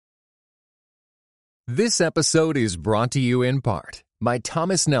This episode is brought to you in part by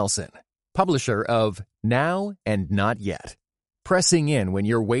Thomas Nelson, publisher of Now and Not Yet. Pressing in when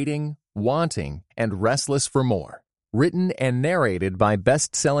you're waiting, wanting, and restless for more. Written and narrated by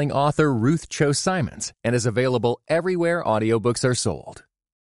best-selling author Ruth Cho Simons and is available everywhere audiobooks are sold.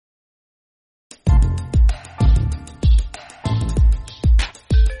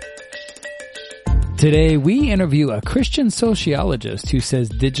 Today, we interview a Christian sociologist who says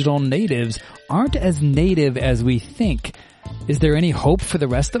digital natives aren't as native as we think. Is there any hope for the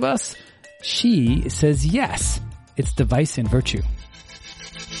rest of us? She says yes. It's Device and Virtue.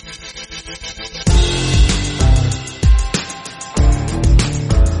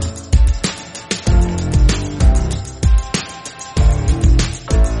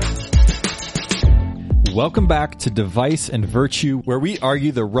 Welcome back to Device and Virtue, where we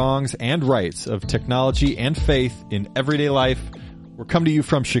argue the wrongs and rights of technology and faith in everyday life. We're coming to you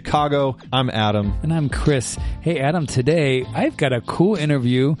from Chicago. I'm Adam. And I'm Chris. Hey, Adam, today I've got a cool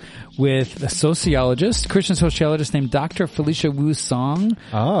interview with a sociologist, Christian sociologist named Dr. Felicia Wu Song.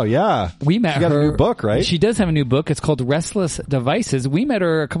 Oh, yeah. We met her. She got a new book, right? She does have a new book. It's called Restless Devices. We met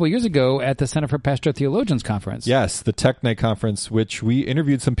her a couple years ago at the Center for Pastoral Theologians Conference. Yes, the Tech Night Conference, which we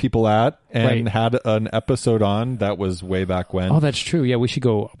interviewed some people at and had an episode on. That was way back when. Oh, that's true. Yeah, we should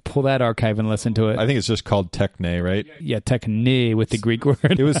go pull that archive and listen to it. I think it's just called Tech Night, right? Yeah, Tech Night with the Greek word.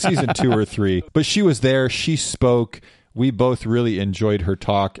 It was season 2 or 3. But she was there. She spoke. We both really enjoyed her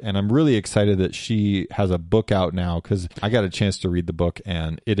talk, and I'm really excited that she has a book out now because I got a chance to read the book,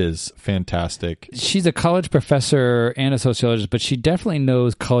 and it is fantastic. She's a college professor and a sociologist, but she definitely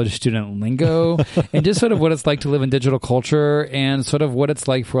knows college student lingo and just sort of what it's like to live in digital culture and sort of what it's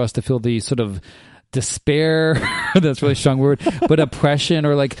like for us to feel the sort of despair, that's a really strong word, but oppression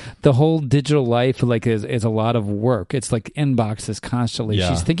or like the whole digital life like is a lot of work. It's like inboxes constantly. Yeah,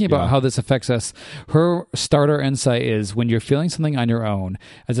 she's thinking about how this affects us. Her starter insight is when you're feeling something on your own,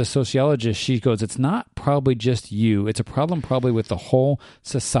 as a sociologist, she goes, it's not probably just you. It's a problem probably with the whole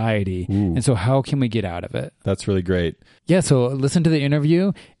society. Ooh. And so how can we get out of it? That's really great. Yeah, so listen to the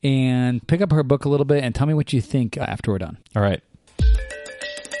interview and pick up her book a little bit and tell me what you think after we're done. All right.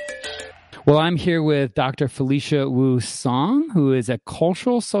 Well, I'm here with Dr. Felicia Wu Song, who is a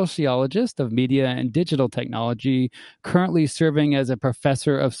cultural sociologist of media and digital technology, currently serving as a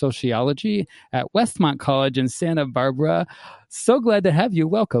professor of sociology at Westmont College in Santa Barbara. So glad to have you.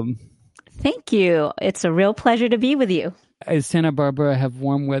 Welcome. Thank you. It's a real pleasure to be with you. Is Santa Barbara have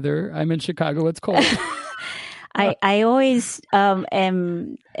warm weather? I'm in Chicago. It's cold. I always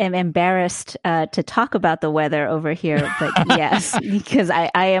am embarrassed to talk about the weather over here, but yes, because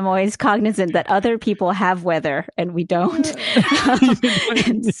I am always cognizant that other people have weather and we don't.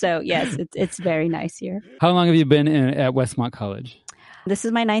 And so, yes, it's very nice here. How long have you been at Westmont College? This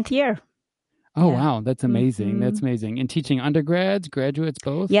is my 9th year. Oh, yeah. Wow. That's amazing. Mm-hmm. That's amazing. And teaching undergrads, graduates,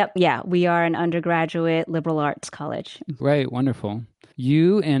 both? Yep. Yeah. We are an undergraduate liberal arts college. Right. Wonderful.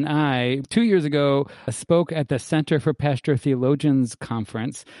 You and I, 2 years ago, spoke at the Center for Pastoral Theologians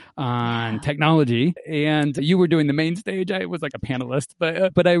Conference on technology, and you were doing the main stage. I was like a panelist,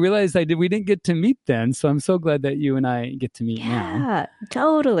 but I realized we didn't get to meet then, so I'm so glad that you and I get to meet now. Yeah,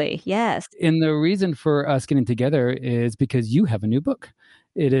 totally. Yes. And the reason for us getting together is because you have a new book.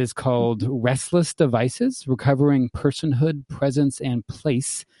 It is called Restless Devices, Recovering Personhood, Presence, and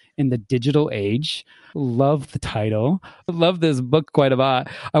Place in the Digital Age. Love the title. Love this book quite a lot.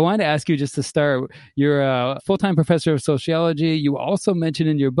 I wanted to ask you just to start, you're a full-time professor of sociology. You also mentioned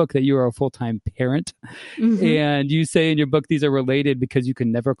in your book that you are a full-time parent. Mm-hmm. And you say in your book these are related because you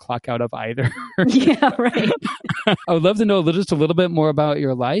can never clock out of either. Yeah, right. I would love to know just a little bit more about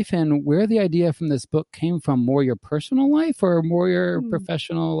your life and where the idea from this book came from, more your personal life or more your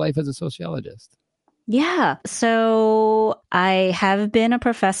professional life as a sociologist? Yeah. So I have been a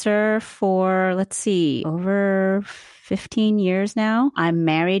professor for, over 15 years now. I'm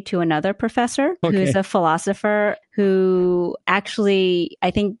married to another professor who's a philosopher who actually,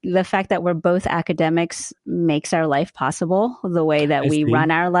 I think the fact that we're both academics makes our life possible, the way that we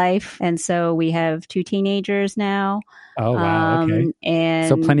run our life. And so we have 2 teenagers now. Oh, wow. Okay. And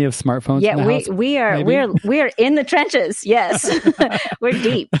so plenty of smartphones. Yeah, in the house, we are in the trenches. Yes. We're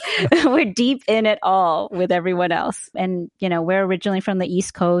deep. We're deep in it all with everyone else. And, we're originally from the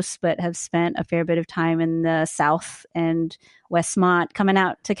East Coast, but have spent a fair bit of time in the South and Westmont. Coming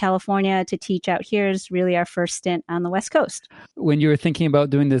out to California to teach out here is really our first stint on the West Coast. When you were thinking about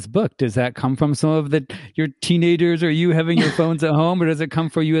doing this book, does that come from some of your teenagers or you having your phones at home, or does it come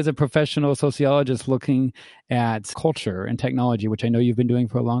from you as a professional sociologist looking at culture and technology, which I know you've been doing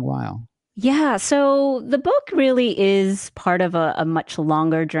for a long while? Yeah, so the book really is part of a much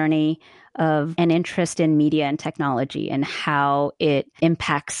longer journey of an interest in media and technology and how it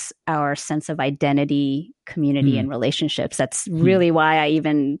impacts our sense of identity, community, Hmm. and relationships. That's really why I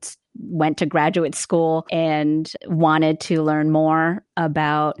even went to graduate school and wanted to learn more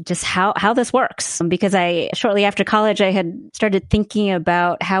about just how this works. Because shortly after college, I had started thinking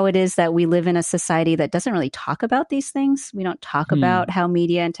about how it is that we live in a society that doesn't really talk about these things. We don't talk about how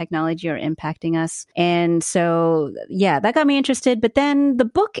media and technology are impacting us. And so, yeah, that got me interested. But then the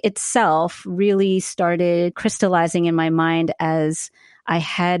book itself really started crystallizing in my mind as I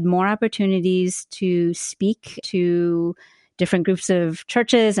had more opportunities to speak to different groups of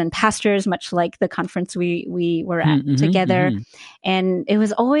churches and pastors, much like the conference we were at together. And it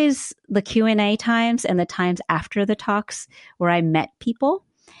was always the Q&A times and the times after the talks where I met people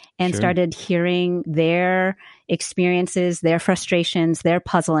and started hearing their experiences, their frustrations, their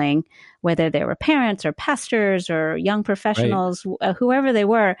puzzling, whether they were parents or pastors or young professionals, whoever they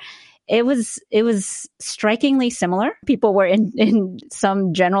were. It was strikingly similar. People were in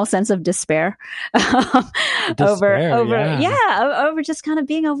some general sense of despair, over just kind of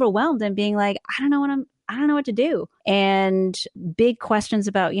being overwhelmed and being like, I don't know what to do. And big questions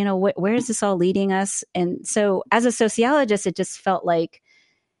about, where is this all leading us? And so as a sociologist, it just felt like,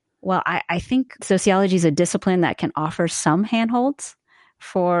 well, I think sociology is a discipline that can offer some handholds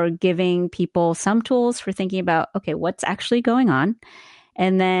for giving people some tools for thinking about, okay, what's actually going on?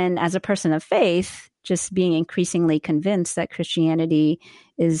 And then as a person of faith, just being increasingly convinced that Christianity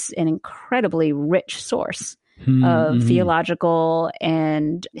is an incredibly rich source of theological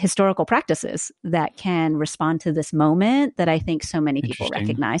and historical practices that can respond to this moment that I think so many people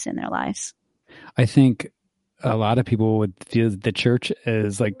recognize in their lives. I think a lot of people would feel that the church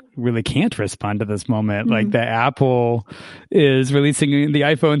is like really can't respond to this moment. Like the Apple is releasing the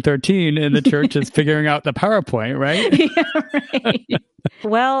iPhone 13 and the church is figuring out the PowerPoint, right? Yeah, right.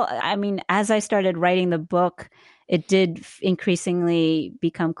 Well, I mean, as I started writing the book, it did increasingly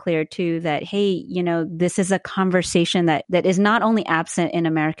become clear too that, hey, this is a conversation that is not only absent in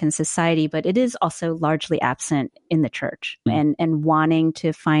American society, but it is also largely absent in the church, and wanting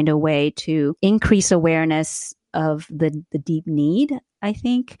to find a way to increase awareness of the deep need, I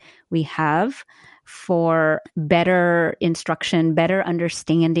think, we have for better instruction, better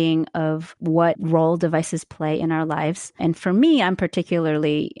understanding of what role devices play in our lives. And for me, I'm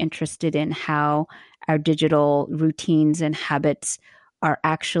particularly interested in how our digital routines and habits are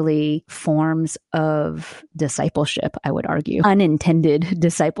actually forms of discipleship, I would argue, unintended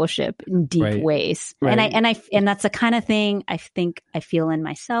discipleship in deep ways. Right. And that's the kind of thing I think I feel in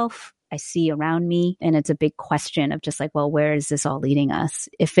myself, I see around me. And it's a big question of just like, well, where is this all leading us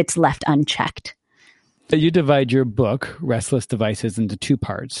if it's left unchecked? You divide your book, Restless Devices, into two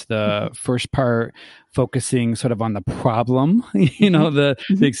parts. The first part focusing sort of on the problem, the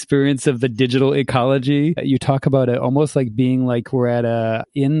experience of the digital ecology. You talk about it almost like being like we're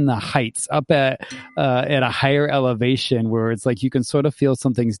in the heights, up at a higher elevation where it's like you can sort of feel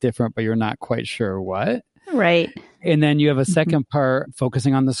something's different, but you're not quite sure what. Right. And then you have a second part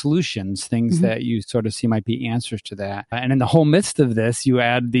focusing on the solutions, things that you sort of see might be answers to that. And in the whole midst of this, you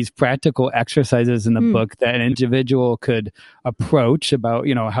add these practical exercises in the book that an individual could approach about,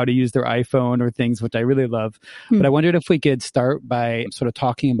 how to use their iPhone or things, which I really love. But I wondered if we could start by sort of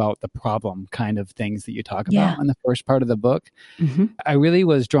talking about the problem kind of things that you talk about in the first part of the book. I really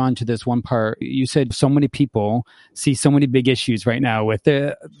was drawn to this one part. You said so many people see so many big issues right now with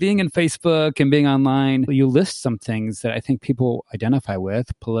being in Facebook and being online. You list some things that I think people identify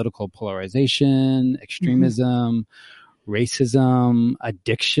with: political polarization, extremism, racism,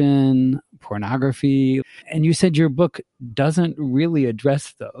 addiction, pornography. And you said your book doesn't really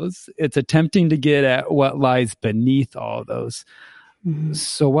address those. It's attempting to get at what lies beneath all of those.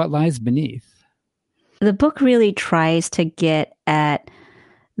 So what lies beneath? The book really tries to get at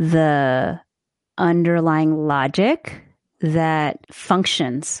the underlying logic that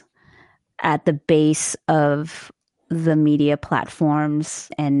functions at the base of the media platforms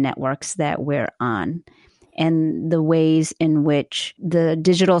and networks that we're on, and the ways in which the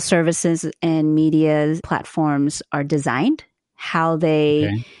digital services and media platforms are designed, how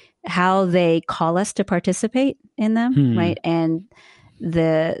they call us to participate in them, right? And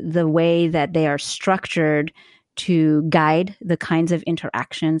the way that they are structured to guide the kinds of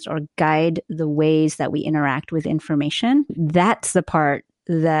interactions or guide the ways that we interact with information. That's the part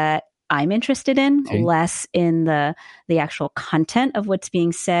that I'm interested in, less in the actual content of what's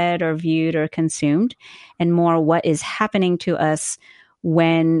being said or viewed or consumed, and more what is happening to us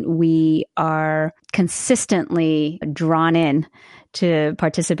when we are consistently drawn in to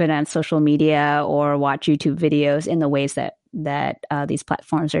participate on social media or watch YouTube videos in the ways that these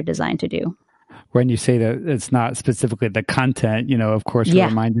platforms are designed to do. When you say that it's not specifically the content, of course, we're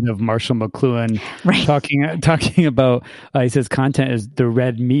reminded of Marshall McLuhan talking about, he says content is the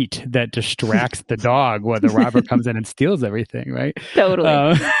red meat that distracts the dog while the robber comes in and steals everything, right?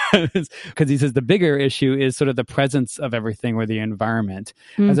 Totally. Because he says the bigger issue is sort of the presence of everything or the environment.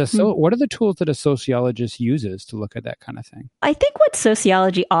 Mm-hmm. What are the tools that a sociologist uses to look at that kind of thing? I think what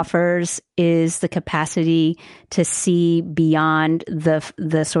sociology offers is the capacity to see beyond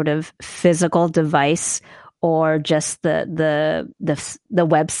the sort of physical device or just the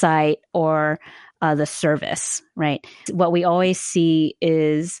website or the service, right? What we always see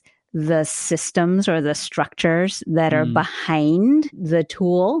is the systems or the structures that are behind the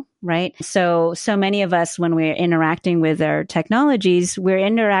tool, right? So many of us, when we're interacting with our technologies, we're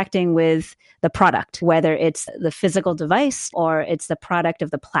interacting with the product, whether it's the physical device or it's the product of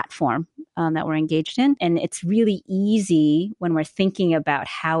the platform that we're engaged in. And it's really easy when we're thinking about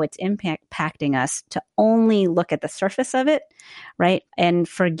how it's impacting us to only look at the surface of it, right? And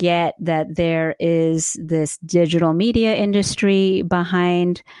forget that there is this digital media industry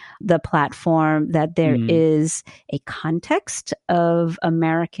behind the platform, that there is a context of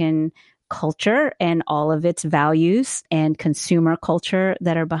American culture and all of its values and consumer culture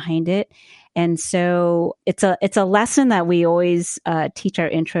that are behind it. And so it's a lesson that we always teach our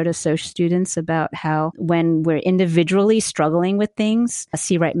intro to social students about how when we're individually struggling with things,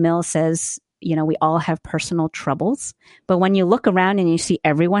 C. Wright Mills says, we all have personal troubles. But when you look around and you see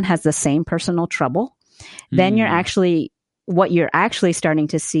everyone has the same personal trouble, then what you're actually starting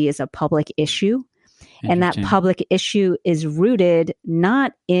to see is a public issue. And that public issue is rooted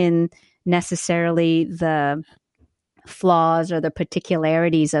not in necessarily the flaws or the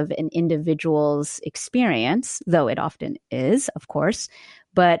particularities of an individual's experience, though it often is, of course.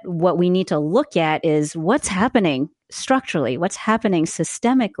 But what we need to look at is what's happening structurally, what's happening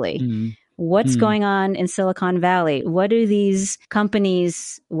systemically, what's going on in Silicon Valley. What are these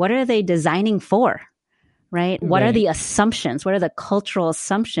companies, what are they designing for? Right? What are the assumptions? What are the cultural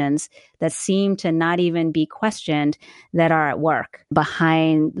assumptions that seem to not even be questioned that are at work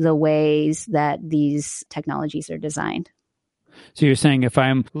behind the ways that these technologies are designed? So you're saying if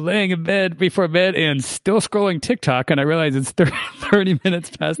I'm laying in bed before bed and still scrolling TikTok and I realize it's 30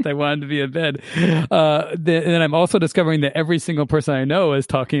 minutes past I wanted to be in bed, then I'm also discovering that every single person I know is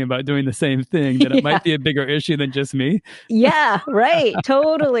talking about doing the same thing, that it might be a bigger issue than just me. Yeah, right.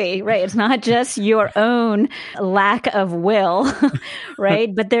 Totally. Right. It's not just your own lack of will,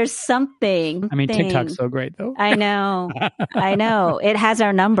 right? But there's something. I mean, TikTok's so great though. I know. It has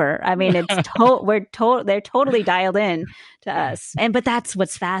our number. I mean, they're totally dialed in to us. But that's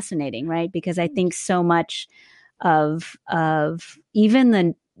what's fascinating, right? Because I think so much of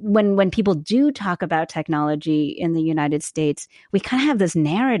even when people do talk about technology in the United States, we kind of have this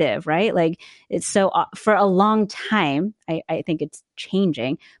narrative, right? Like it's so for a long time, I think it's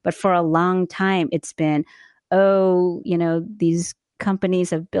changing, but for a long time it's been, these companies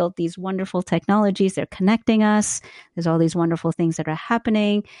have built these wonderful technologies. They're connecting us. There's all these wonderful things that are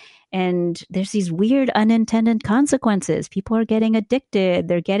happening. And there's these weird unintended consequences. People are getting addicted.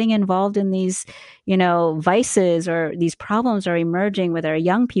 They're getting involved in these, vices, or these problems are emerging with our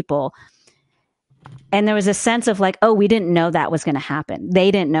young people. And there was a sense of like, oh, we didn't know that was going to happen.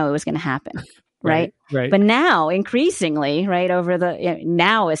 They didn't know it was going to happen. Right. But now increasingly, right,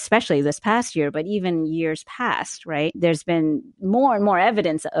 now, especially this past year, but even years past, right, there's been more and more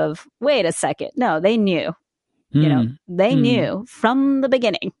evidence of, wait a second. No, they knew. They knew from the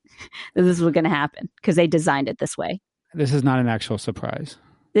beginning that this was going to happen because they designed it this way. This is not an actual surprise.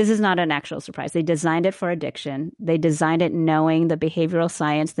 This is not an actual surprise. They designed it for addiction. They designed it knowing the behavioral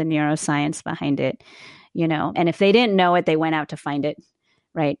science, the neuroscience behind it, and if they didn't know it, they went out to find it.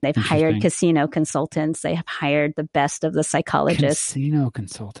 Right. They've hired casino consultants. They have hired the best of the psychologists. Casino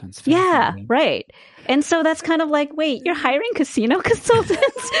consultants. Yeah. Right. And so that's kind of like, wait, you're hiring casino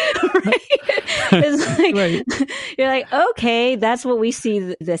consultants? Right. It's like, You're like, okay, that's what we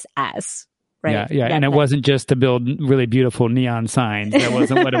see this as. Right. Yeah. And it wasn't just to build really beautiful neon signs. That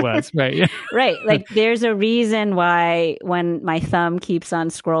wasn't what it was. Right. Right. Like there's a reason why when my thumb keeps on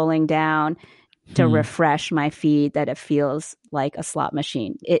scrolling down to refresh my feed, that it feels like a slot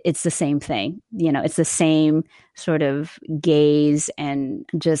machine. It's the same thing. It's the same sort of gaze and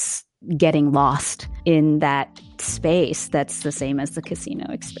just getting lost in that space. That's the same as the casino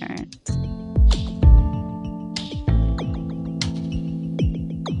experience.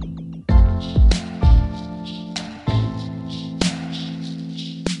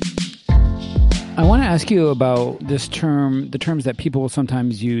 I want to ask you about this term, the terms that people will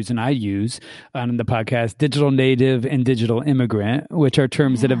sometimes use, and I use on the podcast, digital native and digital immigrant, which are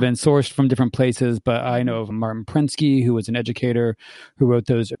terms that have been sourced from different places. But I know of Martin Prensky, who was an educator who wrote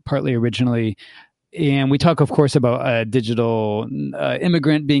those partly originally. And we talk, of course, about a digital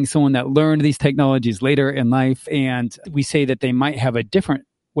immigrant being someone that learned these technologies later in life. And we say that they might have a different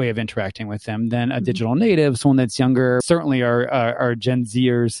way of interacting with them than a digital native, someone that's younger, certainly our Gen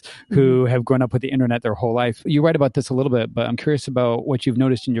Zers who have grown up with the internet their whole life. You write about this a little bit, but I'm curious about what you've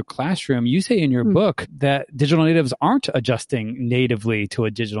noticed in your classroom. You say in your book that digital natives aren't adjusting natively to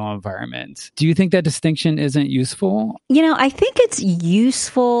a digital environment. Do you think that distinction isn't useful? I think it's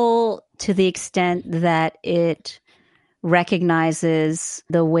useful to the extent that it recognizes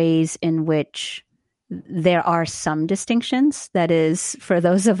the ways in which there are some distinctions. That is, for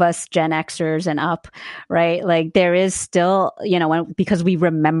those of us Gen Xers and up, right? Like there is still, because we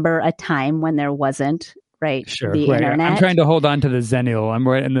remember a time when there wasn't, right? Sure, the right. internet. I'm trying to hold on to the Zennial. I'm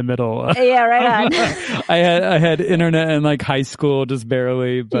right in the middle. Yeah, right on. I had internet in like high school, just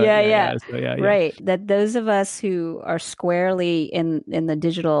barely. But yeah. So, yeah. Right. That those of us who are squarely in the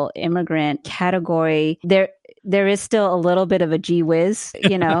digital immigrant category, there is still a little bit of a gee whiz,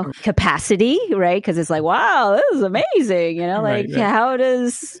 capacity, right? Because it's like, wow, this is amazing. Right. How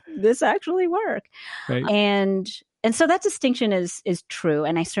does this actually work? Right. And so that distinction is true.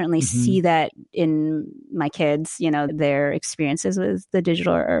 And I certainly see that in my kids, their experiences with the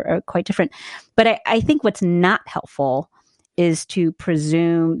digital are quite different. But I think what's not helpful is to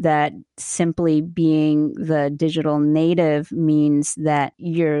presume that simply being the digital native means that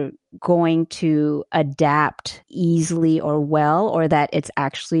you're going to adapt easily or well, or that it's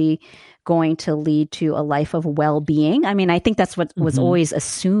actually going to lead to a life of well-being. I mean, I think that's what was always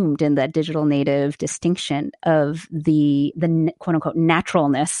assumed in that digital native distinction of the quote unquote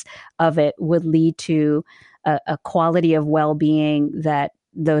naturalness of it would lead to a quality of well-being that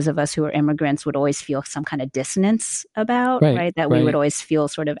those of us who are immigrants would always feel some kind of dissonance about, right? That we would always feel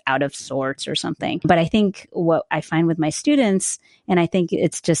sort of out of sorts or something. But I think what I find with my students, and I think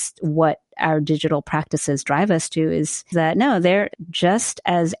it's just what our digital practices drive us to, is that no, they're just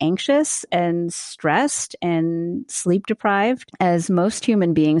as anxious and stressed and sleep deprived as most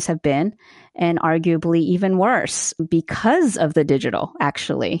human beings have been, and arguably even worse because of the digital,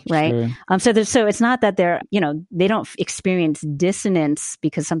 actually, right? Sure. So it's not that they don't experience dissonance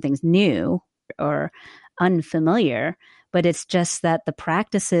because something's new or unfamiliar, but it's just that the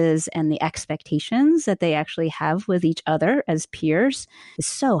practices and the expectations that they actually have with each other as peers is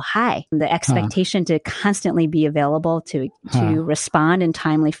so high. The expectation to constantly be available to respond in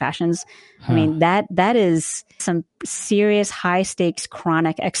timely fashions. I mean, that is some serious high stakes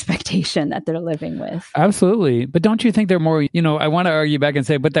chronic expectation that they're living with. Absolutely. But don't you think they're more, I want to argue back and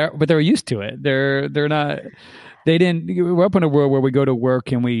say, but they're used to it. They're not. We're up in a world where we go to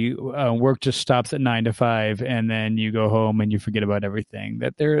work and work just stops at 9 to 5, and then you go home and you forget about everything.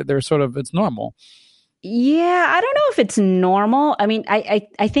 That they're sort of, it's normal. Yeah, I don't know if it's normal. I mean,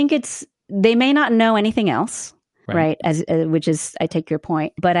 I think they may not know anything else, right? Which is, I take your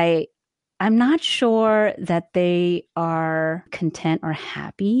point, but I'm not sure that they are content or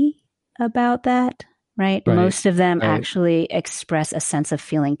happy about that, right? Most of them actually express a sense of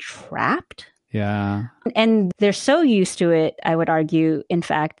feeling trapped. Yeah. And they're so used to it, I would argue, in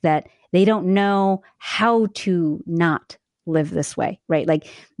fact, that they don't know how to not live this way, right? Like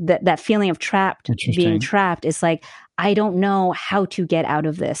that feeling of being trapped is like, I don't know how to get out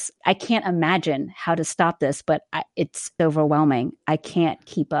of this. I can't imagine how to stop this, but it's overwhelming. I can't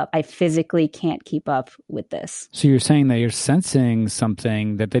keep up. I physically can't keep up with this. So you're saying that you're sensing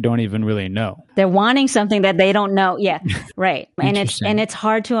something that they don't even really know. They're wanting something that they don't know. Yeah, right. And it's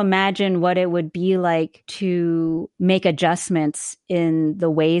hard to imagine what it would be like to make adjustments in the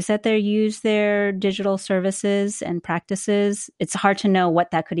ways that they use their digital services and practices. It's hard to know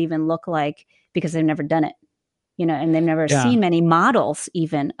what that could even look like because they've never done it. And they've never seen many models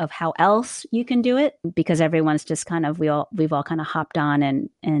even of how else you can do it, because everyone's just kind of, we've all kind of hopped on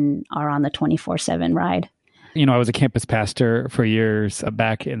and are on the 24/7 ride. I was a campus pastor for years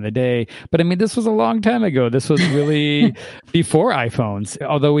back in the day, but I mean, this was a long time ago. This was really before iPhones,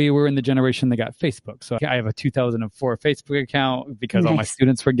 although we were in the generation that got Facebook. So I have a 2004 Facebook account because all my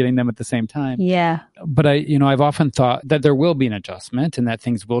students were getting them at the same time. Yeah. But I've often thought that there will be an adjustment and that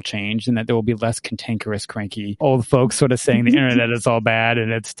things will change and that there will be less cantankerous, cranky old folks sort of saying the internet is all bad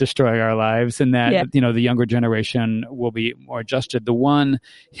and it's destroying our lives, and that, the younger generation will be more adjusted. The one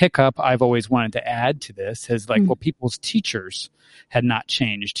hiccup I've always wanted to add to this has is like, well, people's teachers had not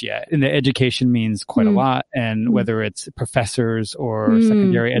changed yet. And the education means quite a lot. And whether it's professors or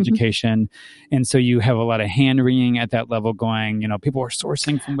secondary education. And so you have a lot of hand wringing at that level going, people are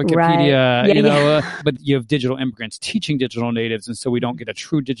sourcing from Wikipedia, but you have digital immigrants teaching digital natives. And so we don't get a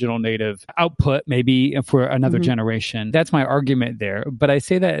true digital native output maybe for another generation. That's my argument there. But I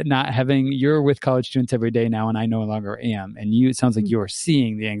say that you're with college students every day now, and I no longer am. And it sounds like you're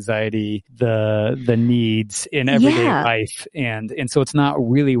seeing the anxiety, the needs in everyday life. And so it's not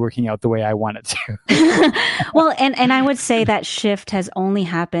really working out the way I want it to. Well, and I would say that shift has only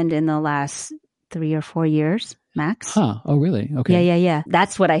happened in the last 3 or 4 years, max. Huh. Oh, really? Okay. Yeah.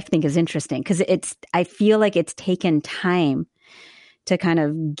 That's what I think is interesting, because I feel like it's taken time to kind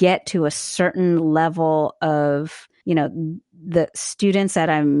of get to a certain level of, the students that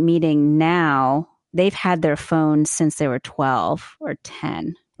I'm meeting now, they've had their phones since they were 12 or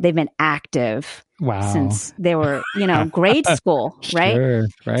 10. They've been active since they were, grade school, right? Sure,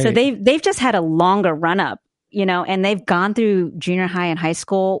 right? So they've just had a longer run up, and they've gone through junior high and high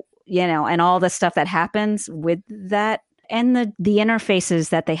school, and all the stuff that happens with that. And the interfaces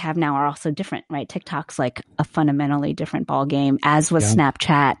that they have now are also different, right? TikTok's like a fundamentally different ball game, as was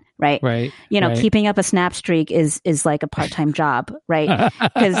Snapchat, right? Right. Keeping up a snap streak is like a part-time job, right?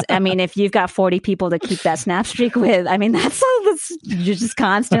 Because if you've got 40 people to keep that snap streak with, that's you're just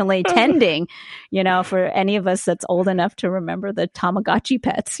constantly tending, for any of us that's old enough to remember the Tamagotchi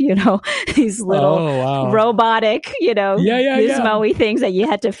pets, these little robotic, gizmo-y things that you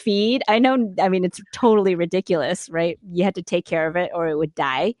had to feed. It's totally ridiculous, right? You had to take care of it or it would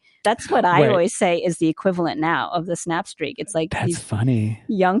die. That's what I always say is the equivalent now of the snap streak. It's like that's funny.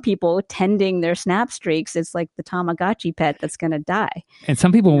 Young people tending their snap streaks. It's like the Tamagotchi pet that's going to die. And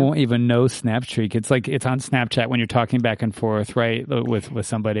some people won't even know snap streak. It's like it's on Snapchat when you're talking back and forth, right, with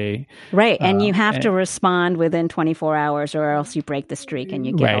somebody. Right, and you have to respond within 24 hours or else you break the streak and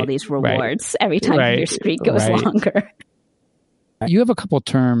you get all these rewards every time your streak goes longer. You have a couple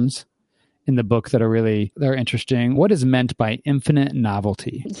terms in the book that are interesting. What is meant by infinite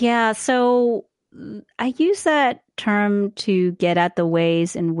novelty? Yeah, so I use that term to get at the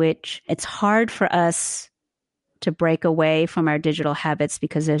ways in which it's hard for us to break away from our digital habits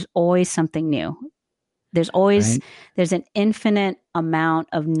because there's always something new. There's an infinite amount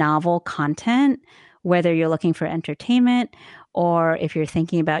of novel content, whether you're looking for entertainment or if you're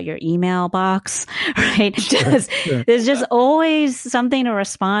thinking about your email box, right? There's just always something to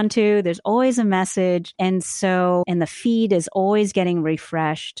respond to. There's always a message. And the feed is always getting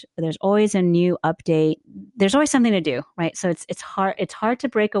refreshed. There's always a new update. There's always something to do, right? So it's hard to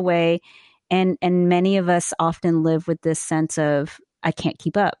break away. And many of us often live with this sense of, I can't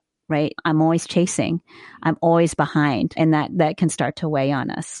keep up, right? I'm always chasing. I'm always behind. And that can start to weigh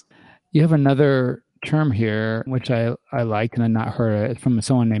on us. You have another term here, which I like, and I've not heard it from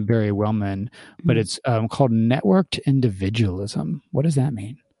someone named Barry Wellman, but it's called networked individualism. What does that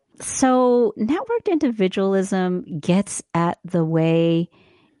mean? So networked individualism gets at the way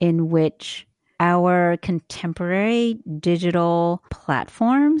in which our contemporary digital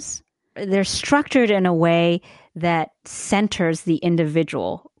platforms, they're structured in a way that centers the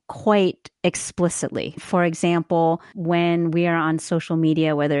individual quite explicitly. For example, when we are on social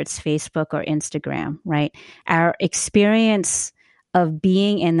media, whether it's Facebook or Instagram, right? Our experience of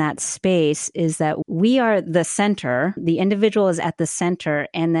being in that space is that we are the center, the individual is at the center,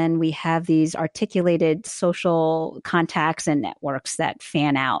 and then we have these articulated social contacts and networks that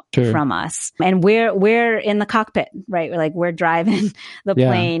fan out from us. And we're in the cockpit, right? We're driving the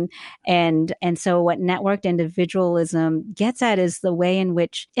plane. And so what networked individualism gets at is the way in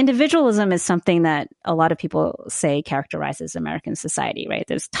which individualism is something that a lot of people say characterizes American society, right?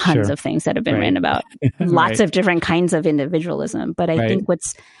 There's tons of things that have been written about lots of different kinds of individualism. But I think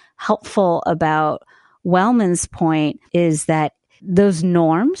what's helpful about Wellman's point is that those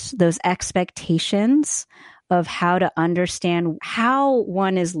norms, those expectations of how to understand how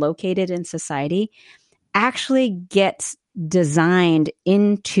one is located in society actually gets designed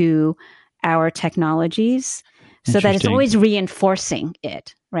into our technologies so that it's always reinforcing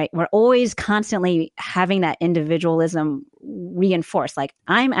it, right? We're always constantly having that individualism reinforced. Like,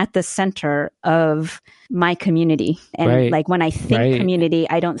 I'm at the center of my community. And when I think community,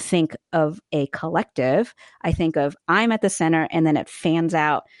 I don't think of a collective. I think of I'm at the center, and then it fans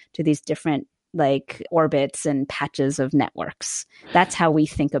out to these different orbits and patches of networks. That's how we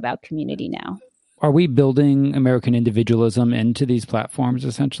think about community now. Are we building American individualism into these platforms,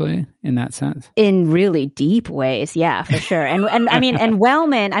 essentially, in that sense? In really deep ways, yeah, for sure. And I mean, and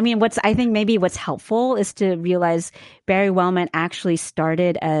Wellman, I mean, what's helpful is to realize Barry Wellman actually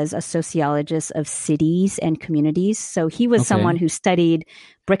started as a sociologist of cities and communities. So he was someone who studied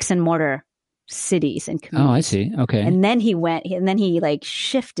bricks and mortar cities and communities. Oh, I see. Okay. And then he like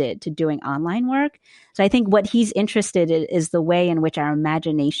shifted to doing online work. So I think what he's interested in is the way in which our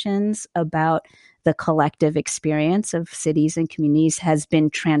imaginations about the collective experience of cities and communities has been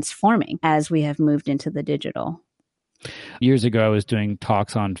transforming as we have moved into the digital. Years ago, I was doing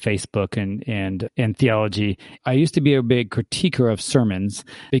talks on Facebook and theology. I used to be a big critiquer of sermons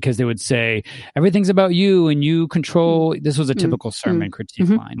because they would say, everything's about you and you control. This was a typical sermon critique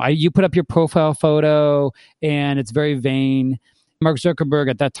line. You put up your profile photo and it's very vain. Mark Zuckerberg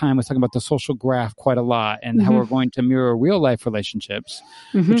at that time was talking about the social graph quite a lot and how we're going to mirror real life relationships,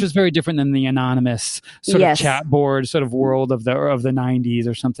 which is very different than the anonymous sort of chat board sort of world of the 90s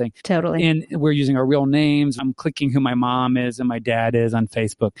or something. Totally. And we're using our real names. I'm clicking who my mom is and my dad is on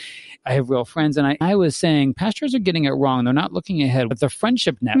Facebook. I have real friends. And I was saying pastors are getting it wrong. They're not looking ahead. But the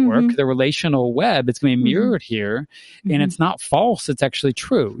friendship network, the relational web, it's going to be mirrored here. And it's not false. It's actually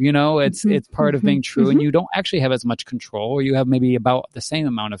true. You know, it's part of being true. And you don't actually have as much control, or you have maybe about the same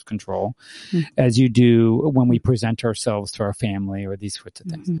amount of control as you do when we present ourselves to our family or these sorts of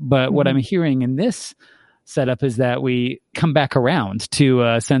things. But what I'm hearing in this setup is that we come back around to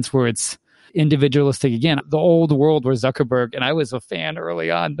a sense where it's individualistic again. The old world where Zuckerberg, and I was a fan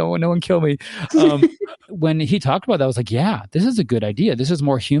early on, no one kill me. When he talked about that, I was like, yeah, this is a good idea. This is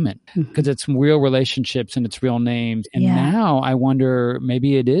more human because it's real relationships and it's real names. And now I wonder,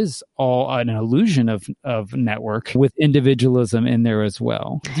 maybe it is all an illusion of network with individualism in there as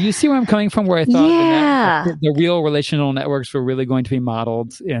well. Do you see where I'm coming from? Where I thought that the real relational networks were really going to be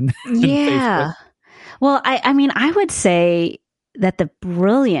modeled in Facebook? Well, I mean, I would say that the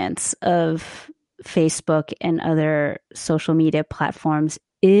brilliance of Facebook and other social media platforms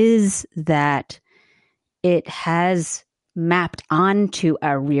is that it has mapped onto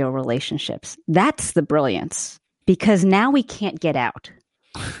our real relationships. That's the brilliance, because now we can't get out.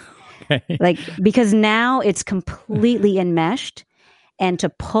 Because now it's completely enmeshed, and to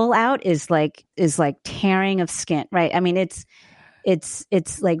pull out is like tearing of skin, right? I mean, it's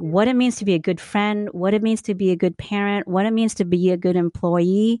like what it means to be a good friend, what it means to be a good parent, what it means to be a good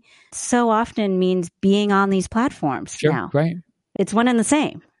employee, so often means being on these platforms now. Right. It's one and the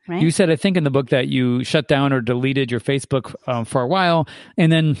same, right? You said, I think in the book, that you shut down or deleted your Facebook for a while. And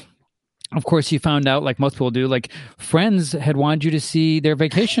then, of course, you found out, like most people do, like friends had wanted you to see their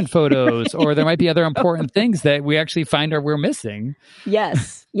vacation photos, or there might be other important things that we actually find we're missing.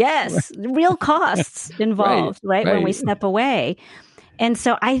 Yes. Real costs involved, right? When we step away. And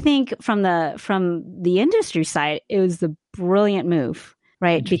so I think from the industry side, it was the brilliant move,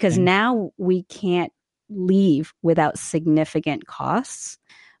 right? Because now we can't leave without significant costs.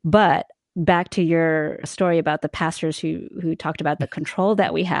 But back to your story about the pastors who talked about the control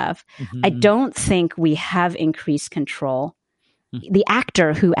that we have, I don't think we have increased control. The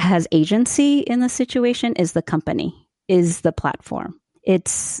actor who has agency in the situation is the company, is the platform.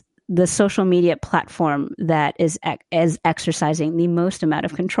 It's the social media platform that is exercising the most amount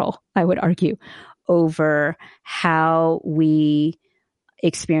of control, I would argue, over how we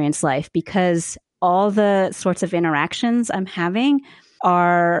experience life, because all the sorts of interactions I'm having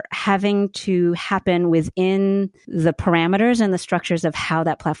are having to happen within the parameters and the structures of how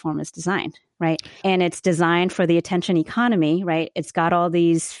that platform is designed, right? And it's designed for the attention economy, right? It's got all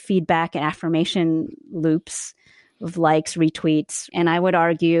these feedback and affirmation loops of likes, retweets. And I would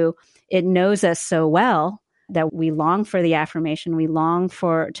argue it knows us so well that we long for the affirmation. We long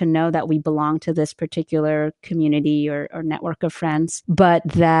to know that we belong to this particular community or network of friends, but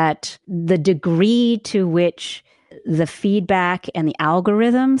that the degree to which the feedback and the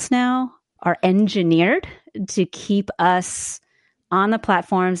algorithms now are engineered to keep us on the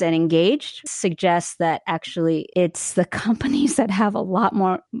platforms and engaged suggests that actually it's the companies that have a lot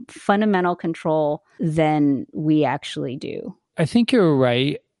more fundamental control than we actually do. I think you're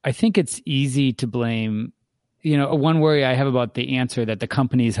right. I think it's easy to blame. You know, one worry I have about the answer that the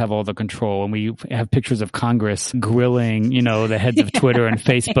companies have all the control, and we have pictures of Congress grilling, you know, the heads of Twitter and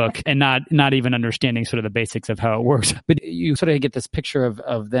Facebook, and not even understanding sort of the basics of how it works. But you sort of get this picture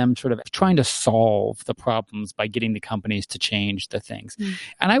of them sort of trying to solve the problems by getting the companies to change the things.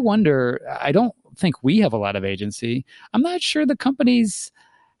 And I wonder, I don't think we have a lot of agency. I'm not sure the companies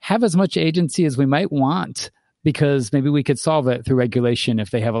have as much agency as we might want because maybe we could solve it through regulation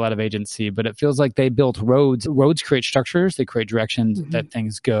if they have a lot of agency. But it feels like they built roads. Roads create structures. They create directions that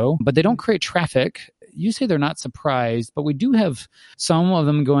things go, but they don't create traffic. You say they're not surprised, but we do have some of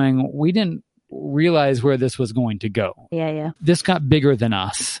them going, we didn't realize where this was going to go. Yeah. This got bigger than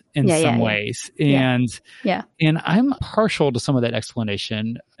us in some ways. And I'm partial to some of that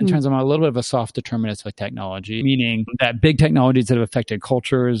explanation in terms of I'm a little bit of a soft determinist with technology, meaning that big technologies that have affected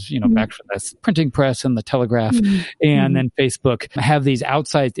cultures, back from the printing press and the telegraph and then Facebook have these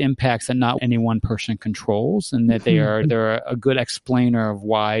outsized impacts that not any one person controls, and that they're a good explainer of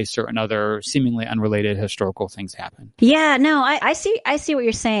why certain other seemingly unrelated historical things happen. Yeah, no, I see what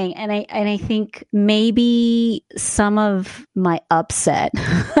you're saying. And I think maybe some of my upset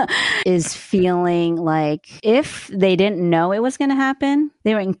is feeling like if they didn't know it was going to happen,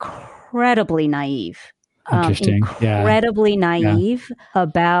 they were incredibly naive. Incredibly naive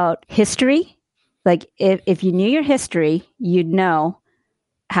about history. Like if you knew your history, you'd know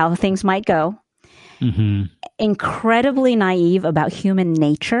how things might go. Incredibly naive about human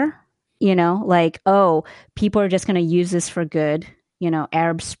nature. Like, oh, people are just going to use this for good.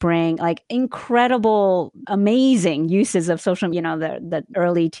 Arab Spring, like incredible, amazing uses of social, the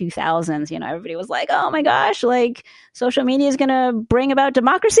early 2000s, everybody was like, oh my gosh, like social media is going to bring about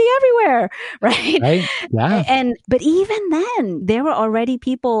democracy everywhere. Right. Yeah. But even then there were already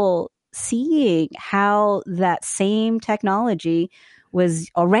people seeing how that same technology was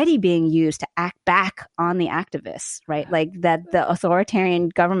already being used to act back on the activists, right? Like that the authoritarian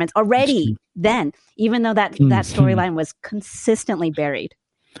governments already then, even though that storyline was consistently buried,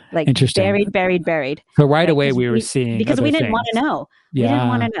 like buried. So right away we were seeing because we didn't want to know. Yeah. We didn't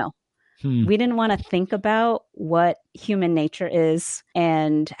want to know. We didn't want to think about what human nature is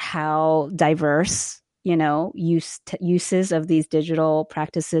and how diverse uses of these digital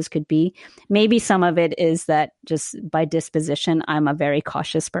practices could be. Maybe some of it is that just by disposition, I'm a very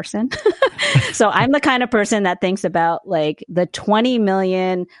cautious person. So I'm the kind of person that thinks about like the 20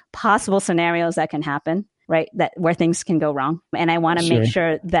 million possible scenarios that can happen, right? That where things can go wrong. And I want to make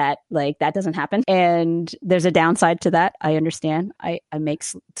sure that like that doesn't happen. And there's a downside to that. I understand. I make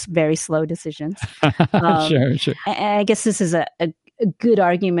very slow decisions. Sure. I guess this is a good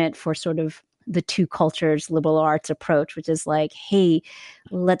argument for sort of the two cultures liberal arts approach, which is like, hey,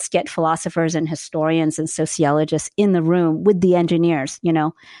 let's get philosophers and historians and sociologists in the room with the engineers,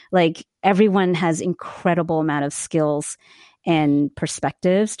 like everyone has incredible amount of skills and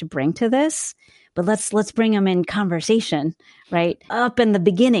perspectives to bring to this. But let's bring them in conversation, right? Up in the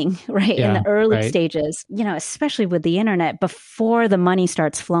beginning, right? In the early stages, especially with the internet, before the money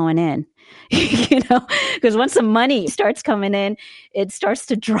starts flowing in, because once the money starts coming in, it starts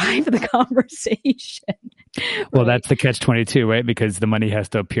to drive the conversation. Well, that's the catch-22, right? Because the money has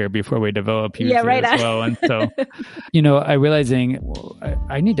to appear before we develop user as well. And so, I'm realizing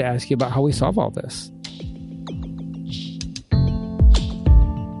I need to ask you about how we solve all this.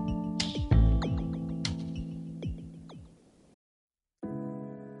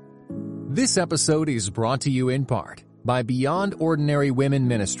 This episode is brought to you in part by Beyond Ordinary Women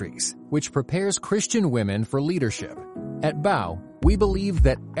Ministries, which prepares Christian women for leadership. At BOW, we believe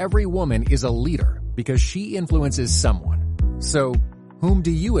that every woman is a leader because she influences someone. So, whom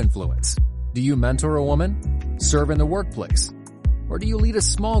do you influence? Do you mentor a woman? Serve in the workplace? Or do you lead a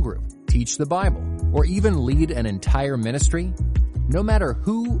small group, teach the Bible, or even lead an entire ministry? No matter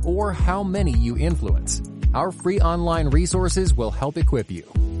who or how many you influence, our free online resources will help equip you.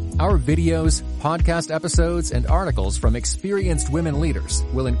 Our videos, podcast episodes, and articles from experienced women leaders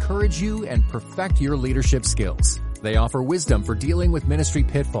will encourage you and perfect your leadership skills. They offer wisdom for dealing with ministry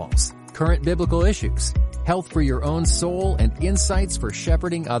pitfalls, current biblical issues, health for your own soul, and insights for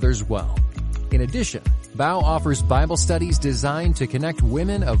shepherding others well. In addition, BOW offers Bible studies designed to connect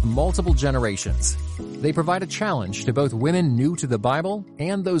women of multiple generations. They provide a challenge to both women new to the Bible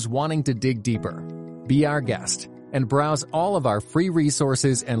and those wanting to dig deeper. Be our guest and browse all of our free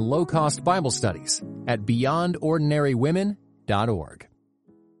resources and low-cost Bible studies at beyondordinarywomen.org.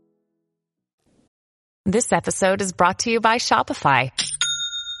 This episode is brought to you by Shopify.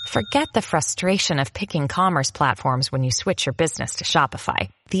 Forget the frustration of picking commerce platforms when you switch your business to Shopify,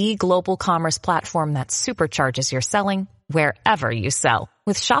 the global commerce platform that supercharges your selling wherever you sell.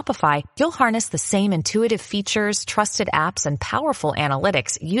 With Shopify, you'll harness the same intuitive features, trusted apps, and powerful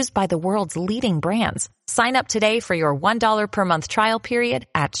analytics used by the world's leading brands. Sign up today for your $1 per month trial period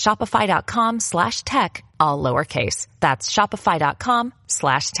at shopify.com/tech, all lowercase. That's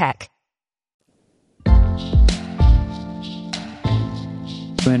shopify.com/tech.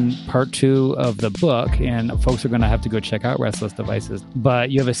 In part 2 of the book, and folks are going to have to go check out Restless Devices, but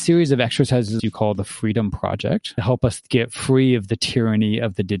you have a series of exercises you call the Freedom Project to help us get free of the tyranny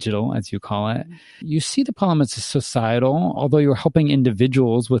of the digital, as you call it. You see the problem as societal, although you're helping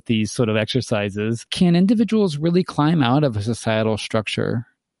individuals with these sort of exercises. Can individuals really climb out of a societal structure?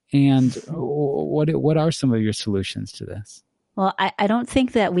 And what are some of your solutions to this? Well, I don't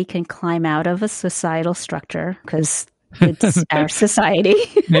think that we can climb out of a societal structure because it's our society.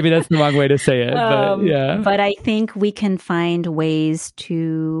 Maybe that's the wrong way to say it, but yeah. But I think we can find ways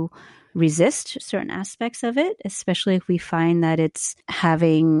to resist certain aspects of it, especially if we find that it's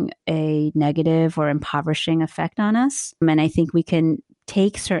having a negative or impoverishing effect on us. And I think we can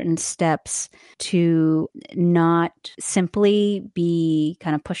take certain steps to not simply be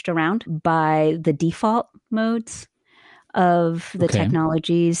kind of pushed around by the default modes of the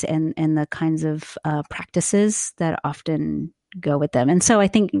technologies and the kinds of practices that often go with them. And so I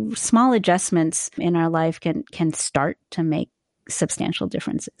think small adjustments in our life can start to make substantial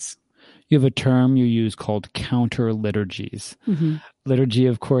differences. You have a term you use called counter liturgies. Mm-hmm. Liturgy,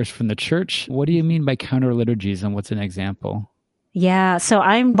 of course, from the church. What do you mean by counter liturgies, and what's an example? Yeah, so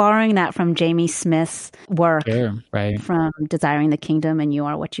I'm borrowing that from Jamie Smith's work from Desiring the Kingdom and You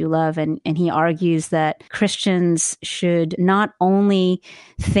Are What You Love. And he argues that Christians should not only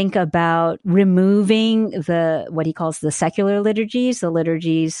think about removing what he calls the secular liturgies, the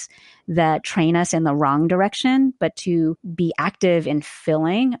liturgies that train us in the wrong direction, but to be active in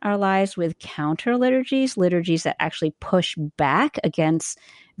filling our lives with counter liturgies, liturgies that actually push back against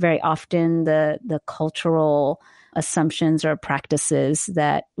very often the cultural assumptions or practices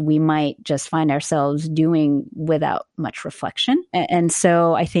that we might just find ourselves doing without much reflection. And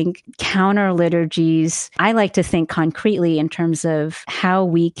so I think counter liturgies, I like to think concretely in terms of how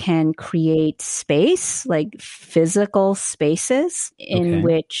we can create space, like physical spaces in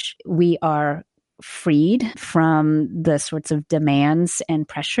which we are freed from the sorts of demands and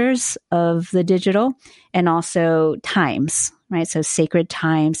pressures of the digital, and also times, right? So sacred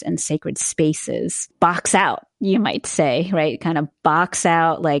times and sacred spaces. Box out, you might say, right? Kind of box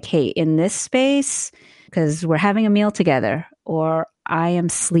out like, hey, in this space, because we're having a meal together, or I am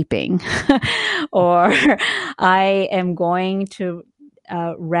sleeping, or I am going to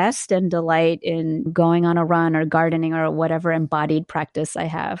rest and delight in going on a run or gardening or whatever embodied practice I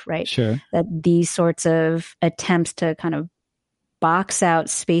have, right? Sure. That these sorts of attempts to kind of box out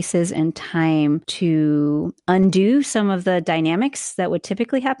spaces and time to undo some of the dynamics that would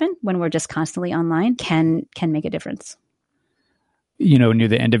typically happen when we're just constantly online can make a difference. You know, near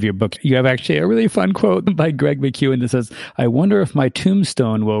the end of your book, you have actually a really fun quote by Greg McKeown that says, "I wonder if my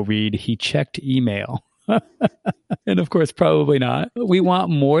tombstone will read, 'He checked email.'" And of course, probably not. We want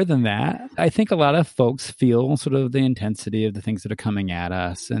more than that. I think a lot of folks feel sort of the intensity of the things that are coming at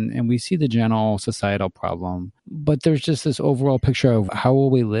us, and we see the general societal problem. But there's just this overall picture of how will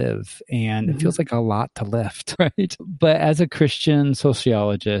we live? And it feels like a lot to lift, right? But as a Christian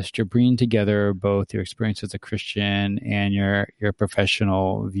sociologist, you're bringing together both your experience as a Christian and your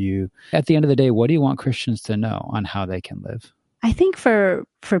professional view. At the end of the day, what do you want Christians to know on how they can live? I think for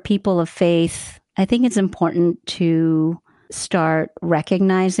people of faith, I think it's important to start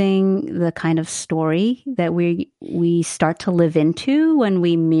recognizing the kind of story that we start to live into when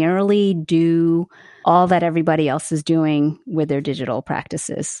we merely do all that everybody else is doing with their digital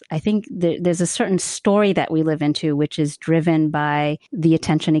practices. I think there's a certain story that we live into, which is driven by the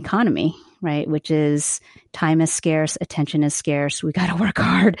attention economy, right? Which is time is scarce, attention is scarce. We got to work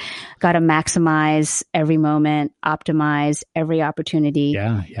hard, got to maximize every moment, optimize every opportunity,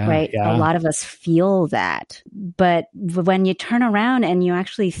 right? Yeah. A lot of us feel that. But when you turn around and you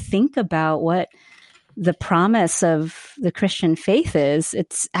actually think about what the promise of the Christian faith is,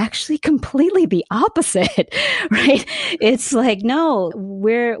 it's actually completely the opposite, right? It's like, no,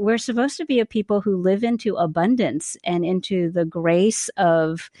 we're supposed to be a people who live into abundance and into the grace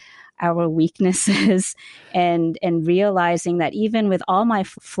of our weaknesses and realizing that even with all my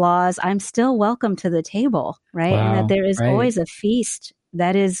flaws, I'm still welcome to the table, right? Wow, and that there is always a feast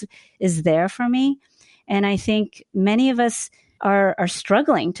that is there for me. And I think many of us are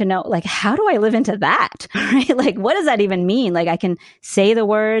struggling to know, like, how do I live into that? Right? Like, what does that even mean? Like, I can say the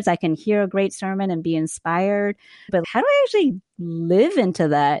words, I can hear a great sermon and be inspired, but how do I actually live into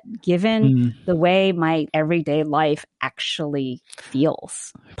that given the way my everyday life actually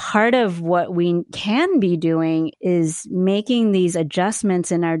feels? Part of what we can be doing is making these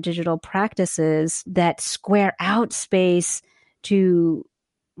adjustments in our digital practices that square out space to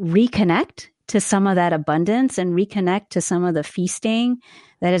reconnect to some of that abundance and reconnect to some of the feasting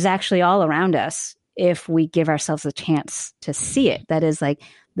that is actually all around us if we give ourselves a chance to see it. That is like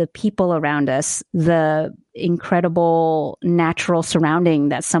the people around us, the incredible natural surrounding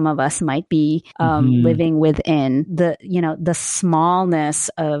that some of us might be living within, the smallness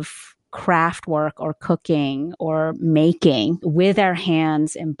of craft work or cooking or making with our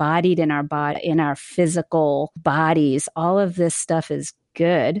hands, embodied in our body, in our physical bodies. All of this stuff is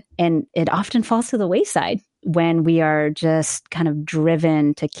good, and it often falls to the wayside when we are just kind of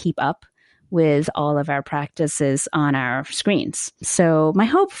driven to keep up with all of our practices on our screens. So my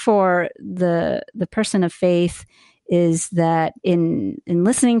hope for the person of faith is that in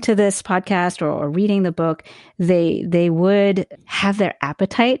listening to this podcast or reading the book, they would have their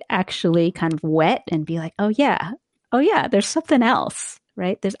appetite actually kind of whet and be like, oh yeah, there's something else,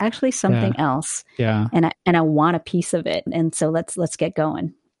 right? There's actually something else. Yeah. And I want a piece of it. And so let's get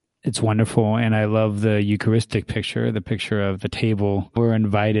going. It's wonderful. And I love the Eucharistic picture, the picture of the table. We're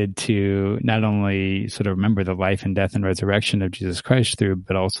invited to not only sort of remember the life and death and resurrection of Jesus Christ through,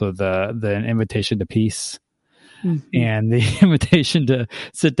 but also the invitation to peace and the invitation to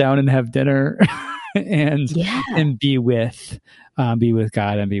sit down and have dinner and be with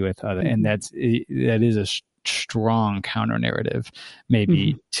God and be with others. And that is a strong counter narrative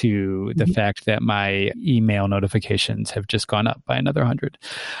maybe to the fact that my email notifications have just gone up by another 100.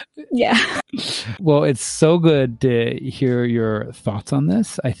 Yeah. Well, it's so good to hear your thoughts on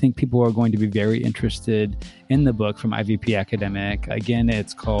this. I think people are going to be very interested in the book from IVP Academic. Again,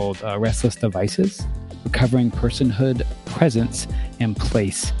 it's called Restless Devices: Recovering Personhood, Presence, and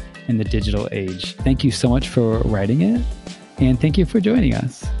Place in the Digital Age. Thank you so much for writing it, and thank you for joining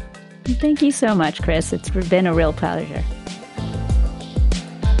us. Thank you so much, Chris. It's been a real pleasure.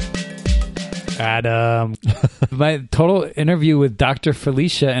 Adam. My total interview with Dr.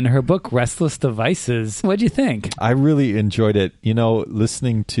 Felicia and her book, Restless Devices. What'd you think? I really enjoyed it.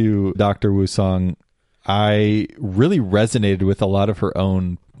 Listening to Dr. Wusong, I really resonated with a lot of her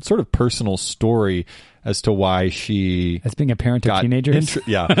own sort of personal story as to why she... As being a parent of teenagers?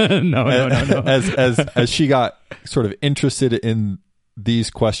 No. No. As she got sort of interested in these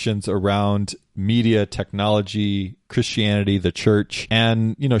questions around media, technology, Christianity, the church.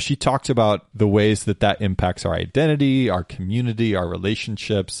 And, she talked about the ways that impacts our identity, our community, our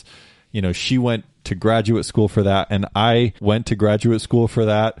relationships. She went to graduate school for that, and I went to graduate school for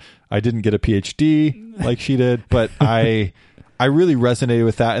that. I didn't get a PhD like she did, but I really resonated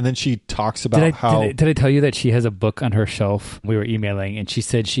with that. And then she talks about Did I tell you that she has a book on her shelf? We were emailing, and she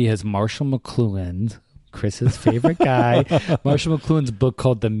said she has Marshall McLuhan, Chris's favorite guy, Marshall McLuhan's book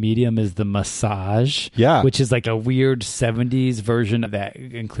called The Medium is the Massage, which is like a weird 70s version that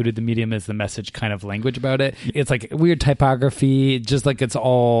included the medium as the message kind of language about it. It's like weird typography, just like it's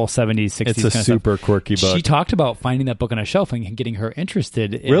all 70s, 60s. It's a super quirky book. She talked about finding that book on a shelf and getting her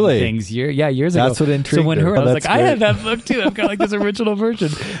interested in things years ago. That's what intrigued her. So when I was like, great. I had that book too. I've got like this original version.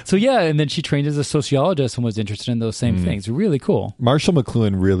 So and then she trained as a sociologist and was interested in those same things. Really cool. Marshall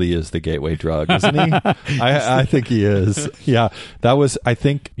McLuhan really is the gateway drug, isn't he? I think he is. Yeah. That was, I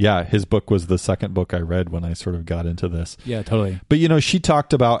think, his book was the second book I read when I sort of got into this. Yeah, totally. But, she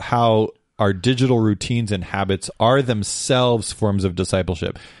talked about how our digital routines and habits are themselves forms of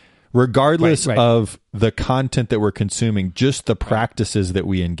discipleship. Regardless of the content that we're consuming, just the practices that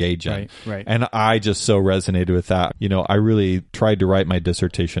we engage in. Right. And I just so resonated with that. I really tried to write my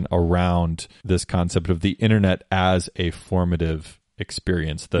dissertation around this concept of the internet as a formative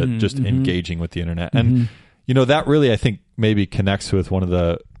experience, engaging with the internet. And, that really, I think, maybe connects with one of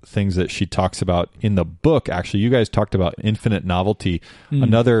the things that she talks about in the book. Actually, you guys talked about infinite novelty.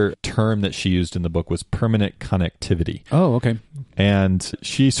 Another term that she used in the book was permanent connectivity. Oh, okay. And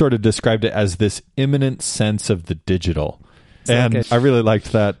she sort of described it as this imminent sense of the digital. And I really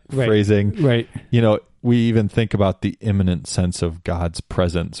liked that phrasing. Right. We even think about the imminent sense of God's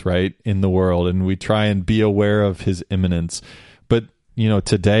presence, right, in the world. And we try and be aware of his imminence. But,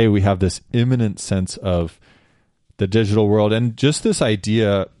 today we have this imminent sense of the digital world, and just this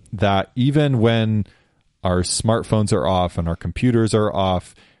idea that even when our smartphones are off and our computers are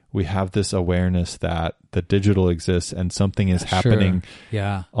off, we have this awareness that the digital exists and something is happening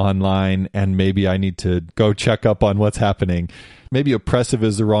online, and maybe I need to go check up on what's happening. Maybe oppressive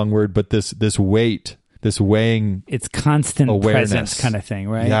is the wrong word, but this weight, this weighing, it's constant awareness presence kind of thing,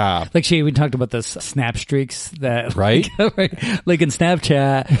 right? Yeah. Like she even talked about the snap streaks that, right? Like in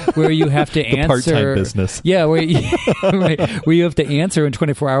Snapchat, where you have to answer part-time business. Yeah, where you have to answer in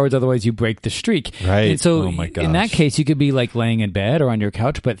 24 hours, otherwise you break the streak. Right. And so oh my gosh. In that case, you could be like laying in bed or on your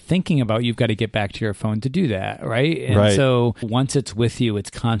couch, but thinking about you've got to get back to your phone to do that, right? And so once it's with you, it's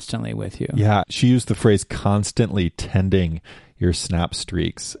constantly with you. Yeah. She used the phrase constantly tending. your snap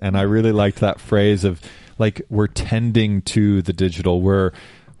streaks. And I really liked that phrase of like, we're tending to the digital. We're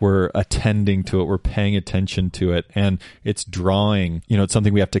attending to it. We're paying attention to it. And it's drawing, it's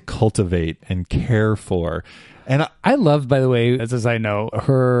something we have to cultivate and care for. And I love, by the way, as I know,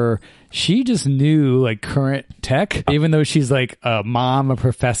 she just knew like current tech, even though she's like a mom, a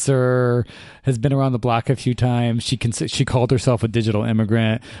professor, has been around the block a few times. She called herself a digital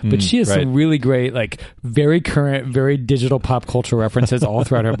immigrant, but she has some really great, like very current, very digital pop culture references all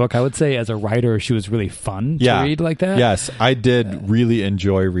throughout her book. I would say as a writer, she was really fun to read like that. Yes, I did really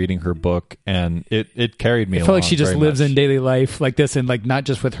enjoy reading her book, and it carried me along. I feel like she just lives in daily life like this, and like not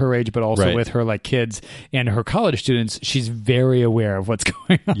just with her age, but also with her like kids and her college students. She's very aware of what's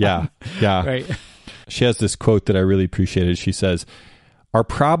going on. Yeah. Right. She has this quote that I really appreciated. She says, "Our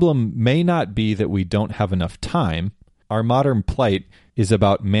problem may not be that we don't have enough time. Our modern plight is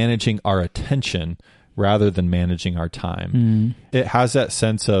about managing our attention rather than managing our time." It has that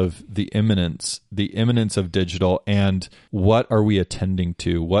sense of the imminence of digital, and what are we attending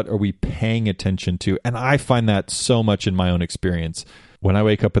to? What are we paying attention to? And I find that so much in my own experience. When I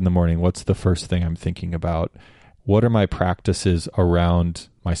wake up in the morning, what's the first thing I'm thinking about? What are my practices around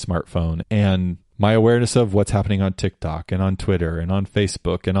my smartphone and my awareness of what's happening on TikTok and on Twitter and on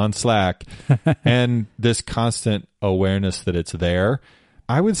Facebook and on Slack and this constant awareness that it's there?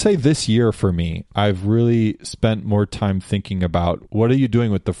 I would say this year for me, I've really spent more time thinking about what are you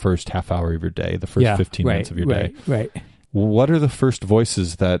doing with the first half hour of your day, the first 15 minutes of your day? Right. What are the first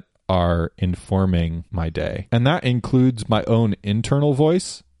voices that are informing my day? And that includes my own internal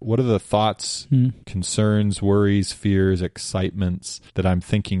voice. What are the thoughts, concerns, worries, fears, excitements that I'm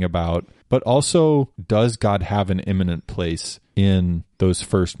thinking about? But also, does God have an imminent place in those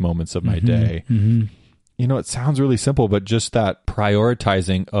first moments of my day? It sounds really simple, but just that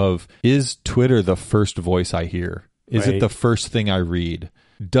prioritizing of, is Twitter the first voice I hear? Is it the first thing I read?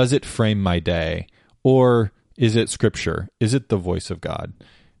 Does it frame my day? Or is it scripture? Is it the voice of God?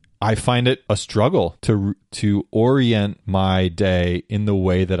 I find it a struggle to orient my day in the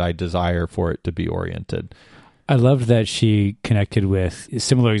way that I desire for it to be oriented. I loved that she connected with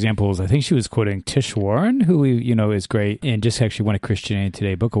similar examples. I think she was quoting Tish Warren, who is great and just actually won a Christianity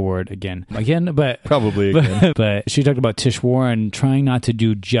Today Book Award again, but probably again. But she talked about Tish Warren trying not to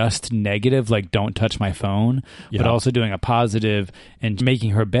do just negative, like don't touch my phone, but also doing a positive, and making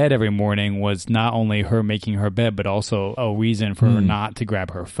her bed every morning was not only her making her bed, but also a reason for her not to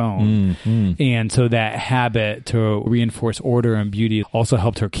grab her phone. And so that habit to reinforce order and beauty also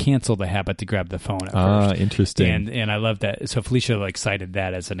helped her cancel the habit to grab the phone at first. Interesting. And I love that. So Felicia cited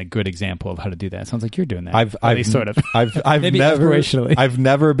that as a good example of how to do that. It sounds like you're doing that. I've Maybe never aspirationally. I've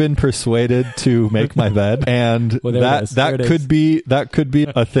never been persuaded to make my bed, and that could be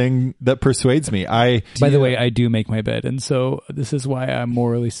a thing that persuades me. By the way, I do make my bed, and so this is why I'm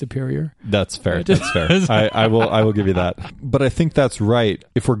morally superior. That's fair. That's fair. I will give you that. But I think that's right.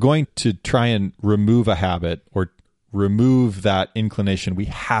 If we're going to try and remove a habit or remove that inclination, we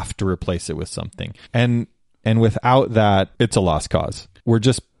have to replace it with something. And without that, it's a lost cause. We're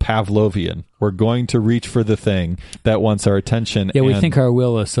just Pavlovian. We're going to reach for the thing that wants our attention. Yeah, we think our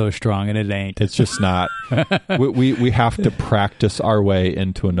will is so strong, and it ain't. It's just not. we have to practice our way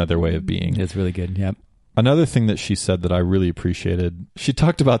into another way of being. It's really good. Yep. Another thing that she said that I really appreciated, she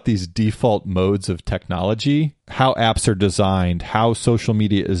talked about these default modes of technology, how apps are designed, how social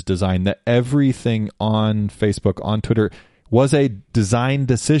media is designed, that everything on Facebook, on Twitter, was a design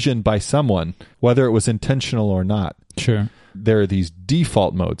decision by someone, whether it was intentional or not. Sure. There are these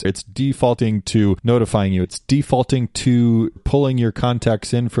default modes. It's defaulting to notifying you. It's defaulting to pulling your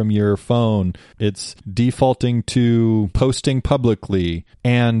contacts in from your phone. It's defaulting to posting publicly.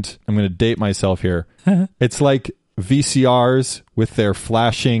 And I'm going to date myself here. It's like VCRs with their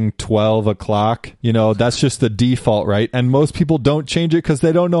flashing 12 o'clock. That's just the default, right? And most people don't change it because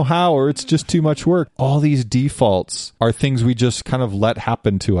they don't know how, or it's just too much work. All these defaults are things we just kind of let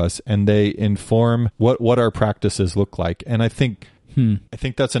happen to us, and they inform what our practices look like. And I think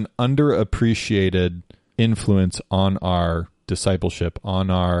that's an underappreciated influence on our discipleship,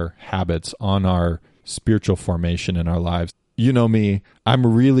 on our habits, on our spiritual formation in our lives. You know me, I'm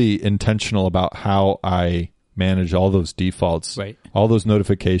really intentional about how I manage all those defaults, all those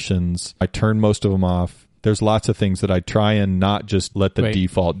notifications. I turn most of them off. There's lots of things that I try and not just let the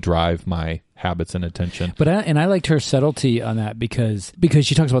default drive my habits and attention. But I liked her subtlety on that because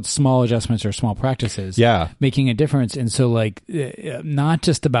she talks about small adjustments or small practices, making a difference. And so like not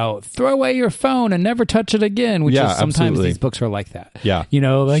just about throw away your phone and never touch it again, which is sometimes absolutely. These books are like that. Yeah, you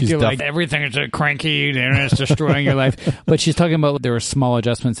know, like you're like everything is cranky and it's destroying your life. But she's talking about there are small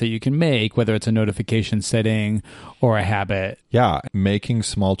adjustments that you can make, whether it's a notification setting or a habit. Yeah, making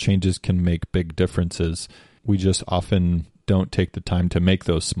small changes can make big differences. We just often don't take the time to make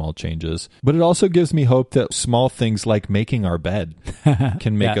those small changes. But it also gives me hope that small things like making our bed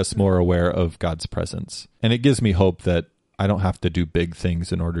can make us more aware of God's presence. And it gives me hope that I don't have to do big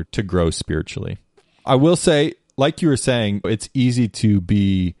things in order to grow spiritually. I will say, like you were saying, it's easy to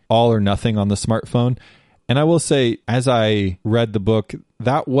be all or nothing on the smartphone. And I will say, as I read the book,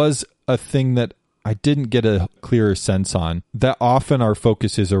 that was a thing that I didn't get a clearer sense on, that often our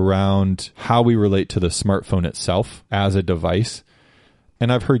focus is around how we relate to the smartphone itself as a device.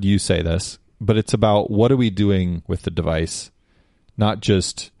 And I've heard you say this, but it's about what are we doing with the device, not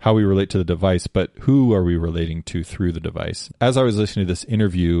just how we relate to the device, but who are we relating to through the device. As I was listening to this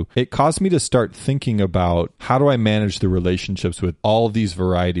interview, it caused me to start thinking about how do I manage the relationships with all of these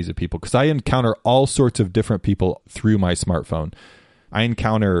varieties of people? Because I encounter all sorts of different people through my smartphone. I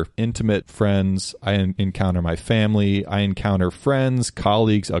encounter intimate friends. I encounter my family. I encounter friends,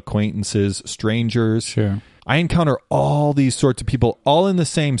 colleagues, acquaintances, strangers. Sure. I encounter all these sorts of people all in the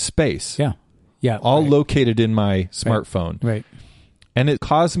same space. Yeah. All located in my smartphone. Right. And it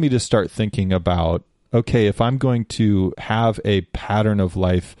caused me to start thinking about, okay, if I'm going to have a pattern of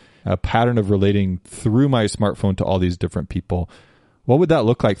life, a pattern of relating through my smartphone to all these different people, what would that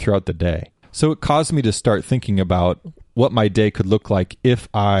look like throughout the day? So it caused me to start thinking about what my day could look like if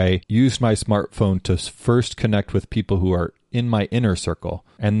I used my smartphone to first connect with people who are in my inner circle,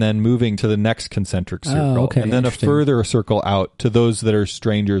 and then moving to the next concentric circle, and then a further circle out to those that are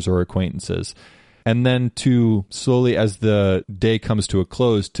strangers or acquaintances. And then to slowly, as the day comes to a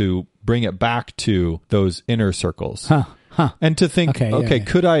close, to bring it back to those inner circles. And to think,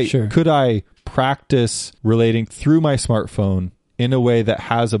 could I practice relating through my smartphone in a way that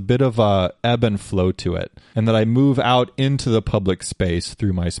has a bit of a ebb and flow to it, and that I move out into the public space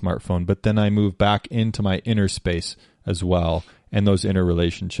through my smartphone, but then I move back into my inner space as well, and those inner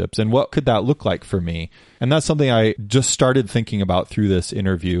relationships. And what could that look like for me? And that's something I just started thinking about through this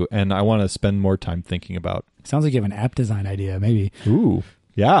interview, and I want to spend more time thinking about. Sounds like you have an app design idea, maybe. Ooh.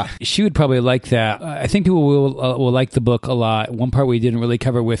 Yeah. She would probably like that. I think people will like the book a lot. One part we didn't really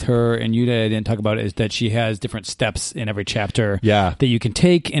cover with her, and you didn't talk about, is that she has different steps in every chapter that you can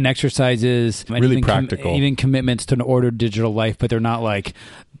take, and exercises. And really even practical. Even commitments to an ordered digital life, but they're not like,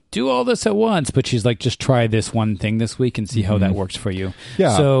 do all this at once. But she's like, just try this one thing this week and see how that works for you.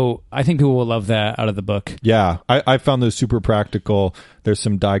 Yeah. So I think people will love that out of the book. Yeah. I found those super practical. There's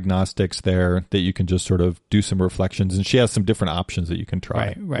some diagnostics there that you can just sort of do some reflections. And she has some different options that you can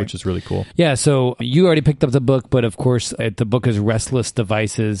try, which is really cool. Yeah. So you already picked up the book, but of course, the book is Restless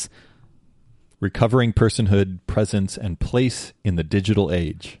Devices: Recovering Personhood, Presence, and Place in the Digital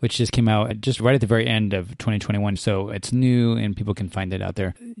Age, which just came out just right at the very end of 2021. So it's new and people can find it out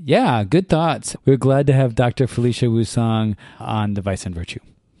there. Yeah, good thoughts. We're glad to have Dr. Felicia Wusong on the Vice and Virtue.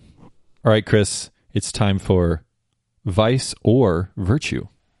 All right, Chris, it's time for Vice or Virtue.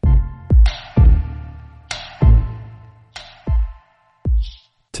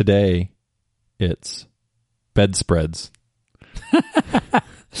 Today, it's bedspreads.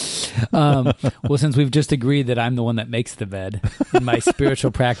 Well, since we've just agreed that I'm the one that makes the bed in my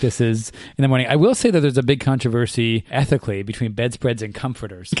spiritual practices in the morning, I will say that there's a big controversy ethically between bedspreads and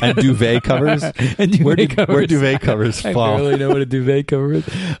comforters. And duvet covers? Where duvet covers fall? I barely know what a duvet cover is.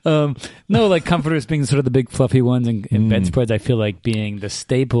 No, like comforters being sort of the big fluffy ones, and bedspreads I feel like being the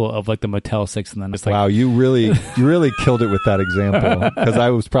staple of like the Motel 6. And then it's like, wow, you really killed it with that example, because I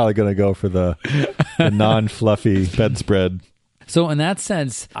was probably going to go for the non-fluffy bedspread. So in that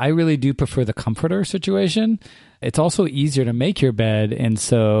sense, I really do prefer the comforter situation. It's also easier to make your bed. And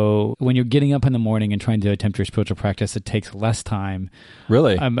so when you're getting up in the morning and trying to attempt your spiritual practice, it takes less time.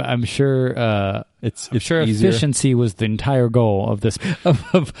 Really? I'm sure it's sure easier. Efficiency was the entire goal of this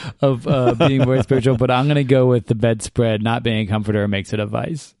of being very spiritual, but I'm going to go with the bedspread not being a comforter makes it a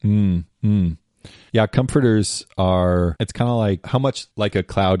vice. Yeah, comforters are, it's kind of like, how much like a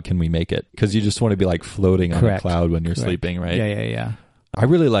cloud can we make it? Because you just want to be like floating on a cloud when you're sleeping, right? Yeah. I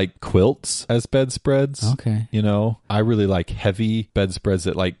really like quilts as bedspreads. Okay. You know, I really like heavy bedspreads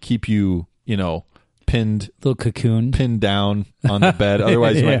that like keep you, pinned. Little cocoon. Pinned down on the bed.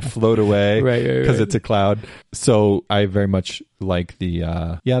 Otherwise you might float away because it's a cloud. So I very much like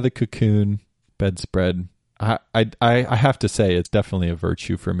the cocoon bedspread. I have to say it's definitely a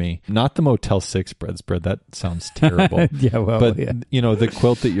virtue for me. Not the Motel 6 bedspread. That sounds terrible. But the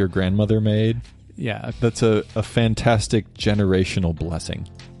quilt that your grandmother made. Yeah. That's a fantastic generational blessing.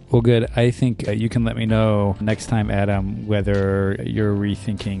 Well, good. I think you can let me know next time, Adam, whether you're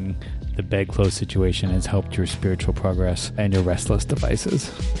rethinking the bedclothes situation has helped your spiritual progress and your restless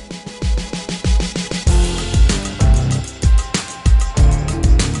devices.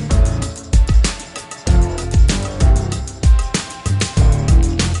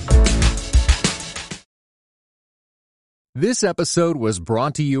 This episode was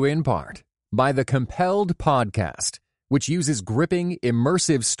brought to you in part by the Compelled Podcast, which uses gripping,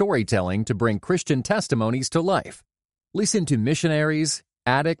 immersive storytelling to bring Christian testimonies to life. Listen to missionaries,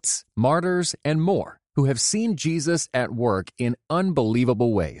 addicts, martyrs, and more who have seen Jesus at work in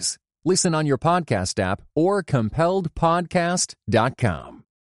unbelievable ways. Listen on your podcast app or compelledpodcast.com.